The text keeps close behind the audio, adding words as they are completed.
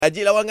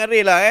Ajib lawan dengan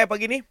Ray lah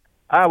pagi ni.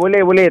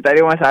 Boleh. Tak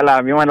ada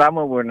masalah. Memang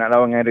lama pun nak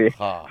lawan dengan Ray.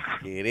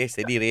 Okay, Ray,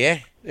 steady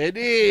Ray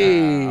Ready.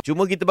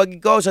 Cuma kita bagi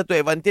kau satu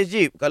advantage,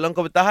 Jib. Kalau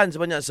kau bertahan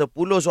sebanyak 10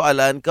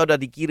 soalan, kau dah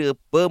dikira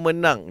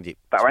pemenang, Jib.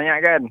 Tak banyak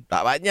kan?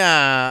 Tak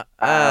banyak.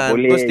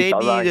 Boleh. Kau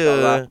steady je.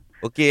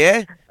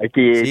 Okey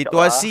Okey.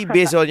 Situasi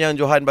based on yang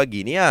Johan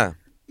bagi ni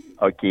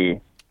Okey.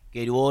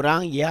 Okay, 2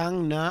 orang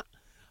yang nak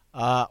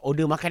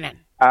order makanan.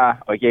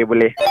 Okey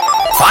boleh.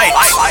 Fight.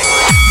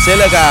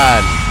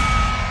 Silakan.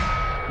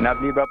 Nak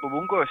beli berapa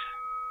bungkus?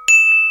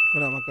 Kau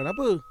nak makan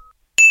apa?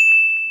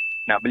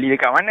 Nak beli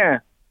dekat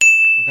mana?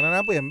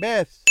 Makanan apa yang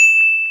best?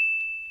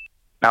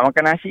 Nak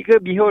makan nasi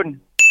ke bihun?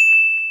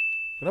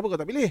 Kenapa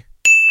kau tak pilih?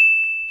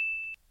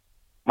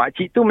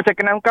 Makcik tu macam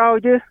kenal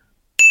kau je.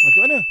 Macam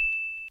mana?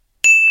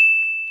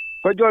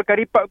 Kau jual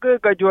kari pap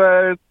ke kau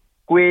jual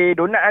kuih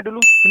donat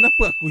dulu?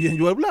 Kenapa aku yang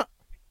jual pula?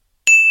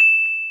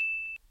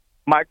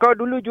 Mak kau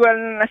dulu jual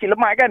nasi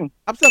lemak kan?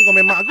 Apa kau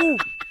main mak aku?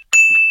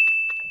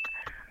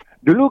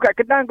 Dulu kat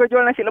Kedah kau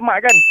jual nasi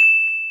lemak kan?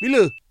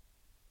 Bila?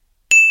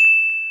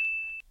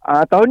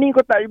 Tahun ni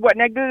kau tak buat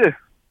niaga ke?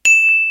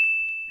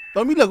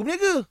 Tahun bila aku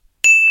berniaga?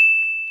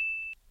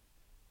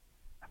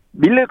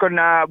 Bila kau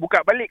nak buka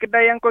balik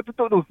kedai yang kau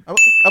tutup tu?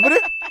 Apa dia?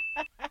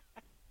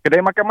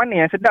 Kedai makan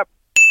mana yang sedap?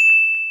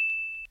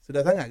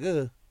 Sedap sangat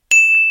ke?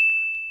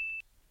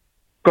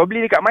 Kau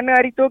beli dekat mana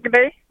hari tu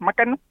kedai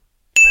makan tu?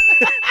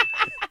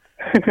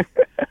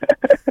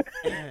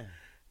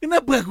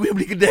 Kenapa aku yang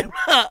beli kedai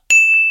pula?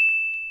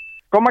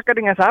 Kau makan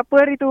dengan siapa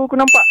hari tu aku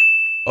nampak?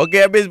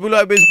 Okey, habis 10.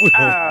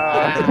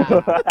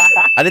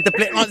 Ada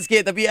terplate out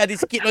sikit, tapi ada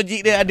sikit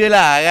logik dia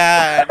adalah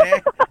kan.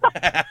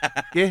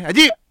 Okay,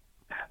 Ajib.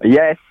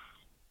 Yes.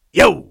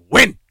 Yo,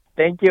 win.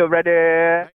 Thank you brother.